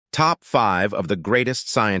Top 5 of the greatest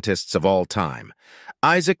scientists of all time.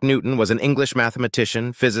 Isaac Newton was an English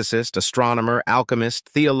mathematician, physicist, astronomer, alchemist,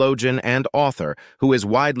 theologian, and author who is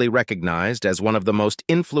widely recognized as one of the most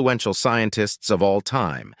influential scientists of all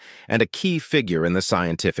time and a key figure in the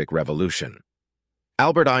scientific revolution.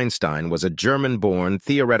 Albert Einstein was a German-born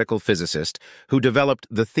theoretical physicist who developed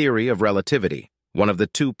the theory of relativity, one of the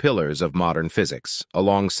two pillars of modern physics,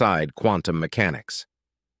 alongside quantum mechanics.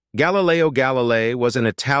 Galileo Galilei was an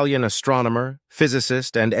Italian astronomer,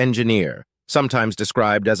 physicist, and engineer, sometimes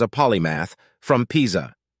described as a polymath, from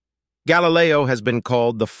Pisa. Galileo has been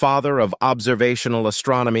called the father of observational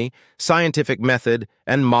astronomy, scientific method,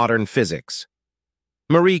 and modern physics.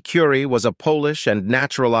 Marie Curie was a Polish and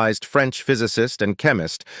naturalized French physicist and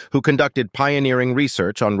chemist who conducted pioneering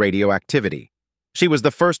research on radioactivity. She was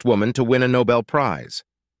the first woman to win a Nobel Prize.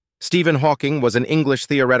 Stephen Hawking was an English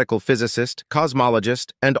theoretical physicist,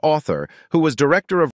 cosmologist, and author who was director of